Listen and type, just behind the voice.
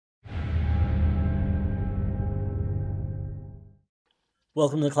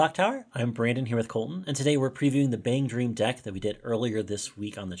Welcome to the Clock Tower. I'm Brandon here with Colton, and today we're previewing the Bang Dream deck that we did earlier this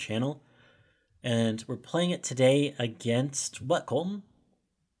week on the channel. And we're playing it today against what, Colton?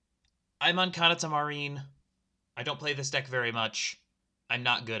 I'm on Kanata Marine. I don't play this deck very much. I'm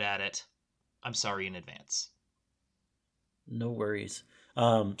not good at it. I'm sorry in advance. No worries.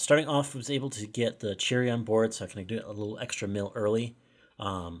 Starting off, was able to get the cherry on board, so I can do a little extra mill early.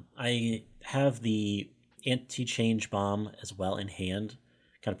 I have the anti-change bomb as well in hand,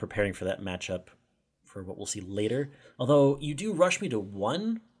 kind of preparing for that matchup for what we'll see later. Although you do rush me to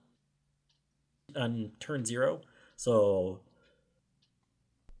one on turn zero, so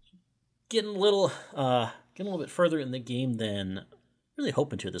getting a little bit further in the game than really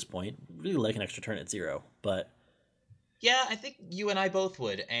hoping to at this point. Really like an extra turn at zero, but Yeah, I think you and I both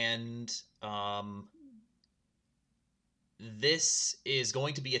would, and this is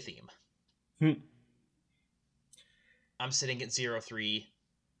going to be a theme. hmm, I'm sitting at 0-3,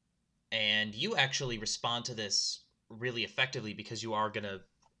 and you actually respond to this really effectively because you are going to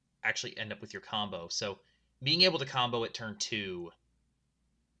actually end up with your combo. So being able to combo at turn 2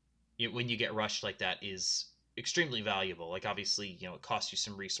 when you get rushed like that is extremely valuable. Like, obviously, it costs you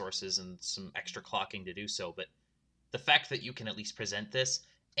some resources and some extra clocking to do so, but the fact that you can at least present this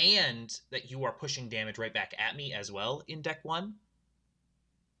and that you are pushing damage right back at me as well in deck 1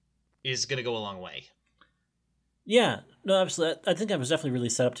 is going to go a long way. yeah, no, absolutely. I think I was definitely really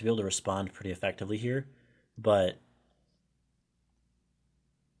set up to be able to respond pretty effectively here, but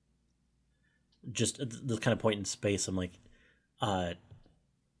just at the kind of point in space, uh, I'm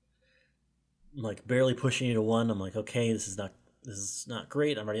like barely pushing you to one. I'm like, okay, this is not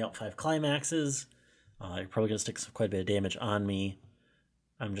great. I'm already out 5 climaxes. You're probably gonna stick quite a bit of damage on me.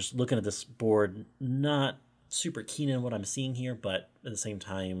 I'm just looking at this board, not super keen on what I'm seeing here, but at the same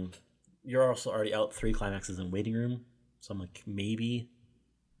time, you're also already out 3 climaxes in waiting room. So I'm like, maybe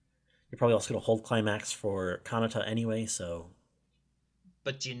you're probably also gonna hold climax for Kanata anyway. So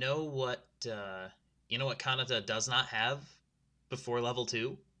But you know what Kanata does not have before level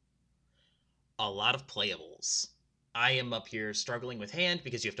 2? A lot of playables. I am up here struggling with hand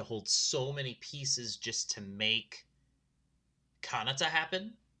because you have to hold so many pieces just to make Kanata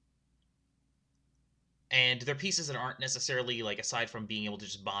happen. And they're pieces that aren't necessarily, like, aside from being able to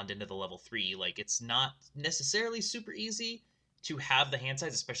just bond into the level 3, like, it's not necessarily super easy to have the hand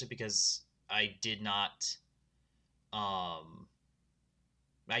size, especially because um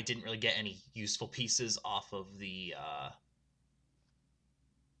I didn't really get any useful pieces off of the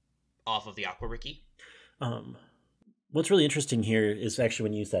Aqua Ricky. um, what's really interesting here is actually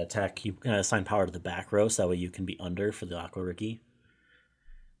when you use that attack, you kind of assign power to the back row, so that way you can be under for the Aqua Ricky.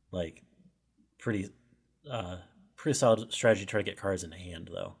 Like pretty uh pretty solid strategy to try to get cards in hand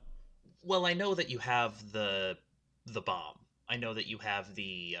though. Well, I know that you have the bomb. I know that you have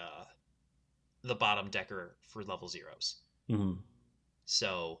the bottom decker for level zeros. Mm-hmm.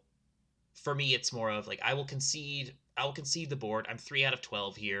 So for me, it's more of like I will concede the board. I'm 3 out of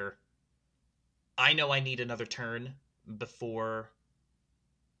 12 here. I know I need another turn before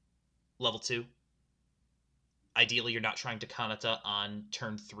level 2. Ideally, you're not trying to Kanata on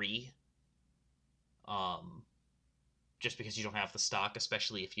turn 3, um, just because you don't have the stock,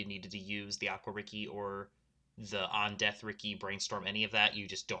 especially if you needed to use the Aqua Ricky or the On Death Ricky, Brainstorm, any of that. You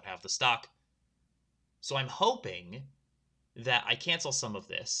just don't have the stock. So I'm hoping that I cancel some of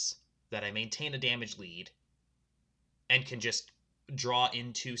this, that I maintain a damage lead, and can just draw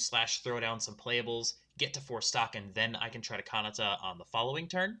into slash throw down some playables, get to 4 stock, and then I can try to Kanata on the following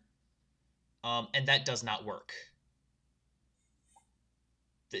turn. And that does not work.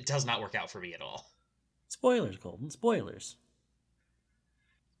 It does not work out for me at all. Spoilers, Golden. Spoilers.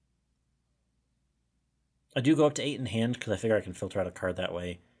 I do go up to 8 in hand because I figure I can filter out a card that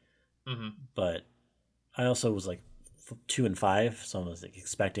way. Mm-hmm. But I also was like 2 and 5, so I was like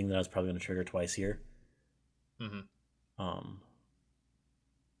expecting that I was probably going to trigger twice here. Mm-hmm. Um,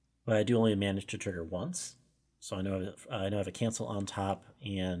 but I do only manage to trigger once, so I know I have a cancel on top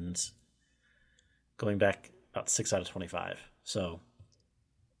and going back about 6 out of 25. So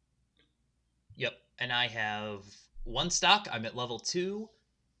Yep. And I have 1 stock. I'm at level 2,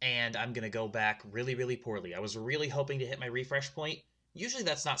 and I'm going to go back really, really poorly. I was really hoping to hit my refresh point. Usually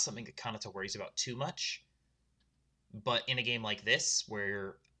that's not something that Kanata worries about too much. But in a game like this,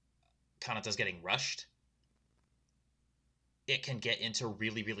 where Kanata's getting rushed, it can get into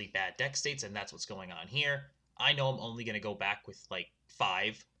really, really bad deck states, and that's what's going on here. I know I'm only going to go back with like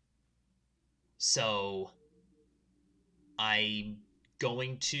 5, so I'm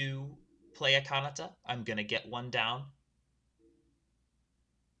going to play a Kanata. I'm going to get one down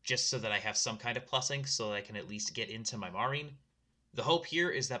just so that I have some kind of plussing so that I can at least get into my Marine. The hope here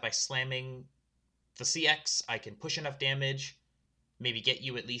is that by slamming the CX, I can push enough damage, maybe get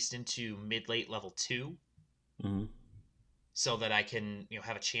you at least into mid-late level 2, Mm-hmm. so that I can,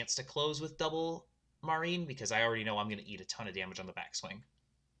 have a chance to close with double Marine, because I already know I'm going to eat a ton of damage on the backswing.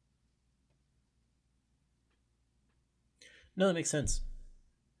 No, that makes sense.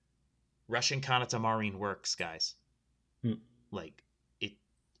 Russian Kanata Marine works, guys. Hmm. Like,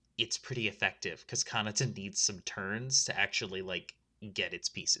 it's pretty effective, because Kanata needs some turns to actually, get its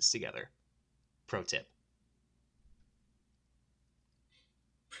pieces together. Pro tip.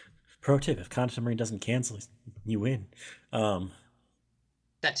 Pro tip: if Kanata Marine doesn't cancel, you win. Um,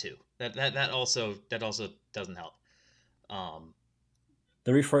 That too. That also doesn't help. Um,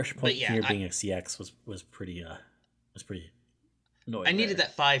 the refresh but point yeah, here being a CX was pretty I annoying needed there.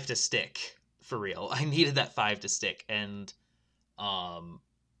 that 5 to stick, for real. I needed that 5 to stick, and um,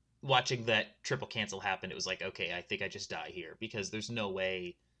 watching that triple cancel happen, it was like, okay, I think I just die here, because there's no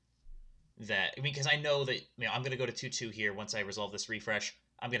way that, I mean, because I know that, I'm gonna go to 2-2 here once I resolve this refresh.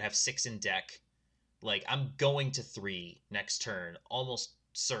 I'm gonna have 6 in deck. Like, I'm going to 3 next turn, almost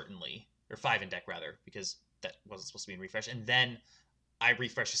certainly, or 5 in deck rather, because that wasn't supposed to be in refresh. And then I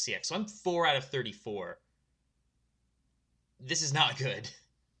refresh the CX, so I'm 4 out of 34. This is not good.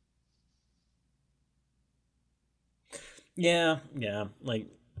 Yeah, yeah. Like,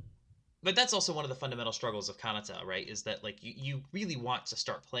 But that's also one of the fundamental struggles of Kanata, right? Is that, like, you really want to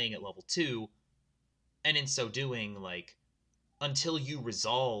start playing at level 2, and in so doing, like, until you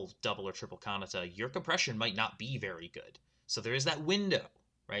resolve double or triple Kanata, your compression might not be very good. So there is that window,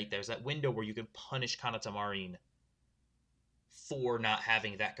 right? There's that window where you can punish Kanata Marine for not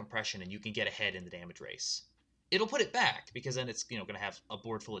having that compression, and you can get ahead in the damage race. It'll put it back, because then it's, going to have a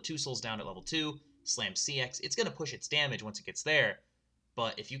board full of 2 souls down at level 2, slam CX. It's going to push its damage once it gets there.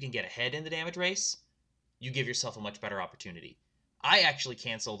 But if you can get ahead in the damage race, you give yourself a much better opportunity. I actually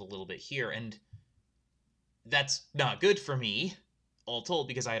canceled a little bit here, and that's not good for me, all told,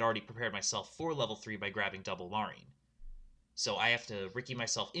 because I had already prepared myself for level 3 by grabbing double Marine. So I have to Ricky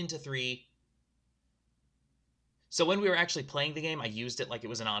myself into 3. So when we were actually playing the game, I used it like it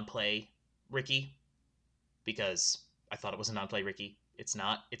was an on-play Ricky, because I thought it was an on-play Ricky. It's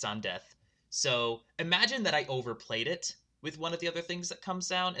not. It's on death. So imagine that I overplayed it with one of the other things that comes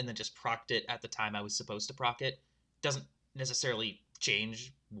down, and then just procced it at the time I was supposed to proc it. Doesn't necessarily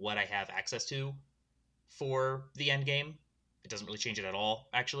change what I have access to for the end game. It doesn't really change it at all,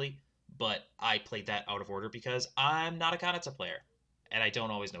 actually. But I played that out of order because I'm not a Kanata player, and I don't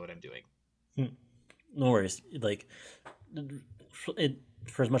always know what I'm doing. no worries. Like, it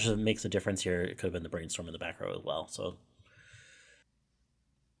for as much as it makes a difference here, it could have been the brainstorm in the back row as well. So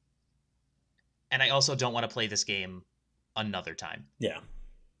And I also don't want to play this game another time. yeah,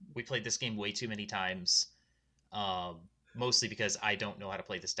 We played this game way too many times, um, mostly because I don't know how to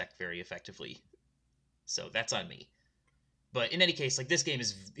play this deck very effectively. So that's on me. But in any case, like, this game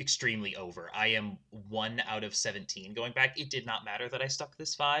is extremely over. I am 1 out of 17 going back. It did not matter that I stuck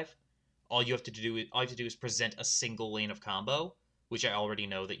this 5. All you have to do is present a single lane of combo, which I already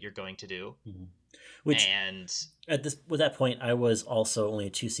know that you're going to do. mm-hmm. Which And at this with that point, I was also only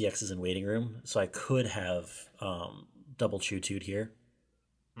 2 CXs in waiting room, so I could have double chew two'd here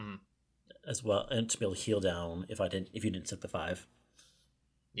mm, as well, and to be able to heal down if you didn't stick the 5.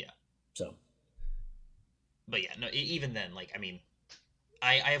 yeah. So But yeah, no, even then, like, I mean,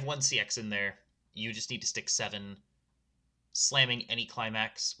 I have 1 CX in there. You just need to stick 7. Slamming any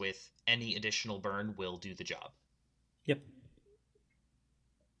climax with any additional burn will do the job. yep.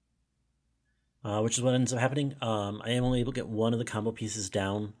 Which is what ends up happening. I am only able to get one of the combo pieces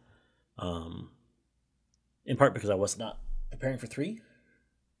down, um, in part because I was not preparing for 3.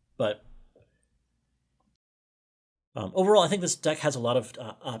 But overall, I think this deck has a lot of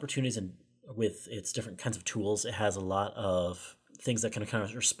opportunities, and with its different kinds of tools, it has a lot of things that can kind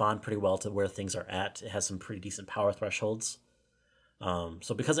of respond pretty well to where things are at. It has some pretty decent power thresholds.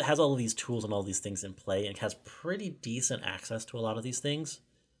 So because it has all of these tools and all these things in play, and it has pretty decent access to a lot of these things,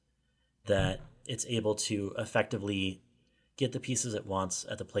 that it's able to effectively get the pieces it wants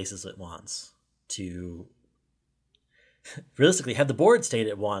at the places it wants to realistically have the board state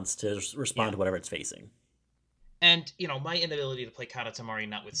it wants to respond Yeah. to whatever it's facing. And, my inability to play Kanatamari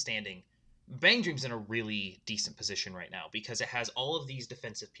notwithstanding, Bang Dream's in a really decent position right now, because it has all of these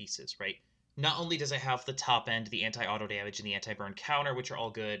defensive pieces, right? Not only does it have the top end, the anti-auto damage, and the anti-burn counter, which are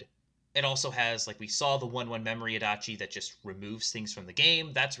all good, it also has, like we saw, the 1/1 memory Adachi that just removes things from the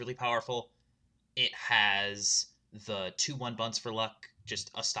game. That's really powerful. It has the 2/1 bunts for luck, just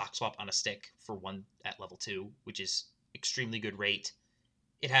a stock swap on a stick for 1 at level 2, which is extremely good rate.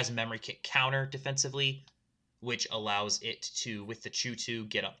 It has memory kick counter defensively, which allows it to, with the Choo-Choo,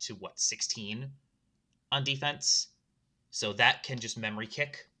 get up to, 16 on defense. So that can just memory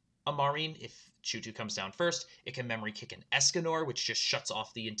kick a Marine. If Choo-Choo comes down first, it can memory kick an Escanor, which just shuts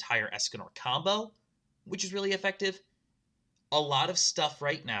off the entire Escanor combo, which is really effective. A lot of stuff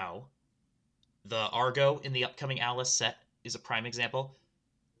right now. The Argo in the upcoming Alice set is a prime example.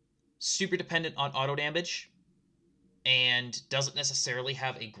 Super dependent on auto damage, and doesn't necessarily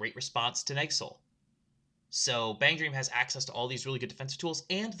have a great response to Neg-Soul. So Bang Dream has access to all these really good defensive tools,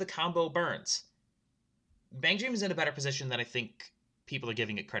 and the combo burns. Bang Dream is in a better position than I think people are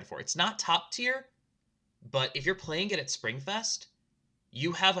giving it credit for. It's not top tier, but if you're playing it at Springfest,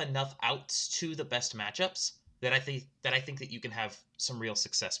 you have enough outs to the best matchups that I think that you can have some real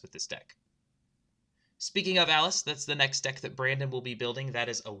success with this deck. Speaking of Alice, that's the next deck that Brandon will be building. That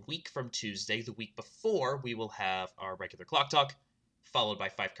is a week from Tuesday. The week before, we will have our regular Clock Talk, followed by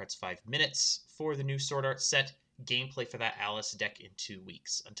 5 cards, 5 minutes for the new Sword Art set. Gameplay for that Alice deck in 2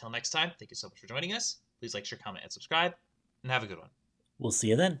 weeks. Until next time, thank you so much for joining us. Please like, share, comment, and subscribe, and have a good one. We'll see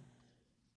you then.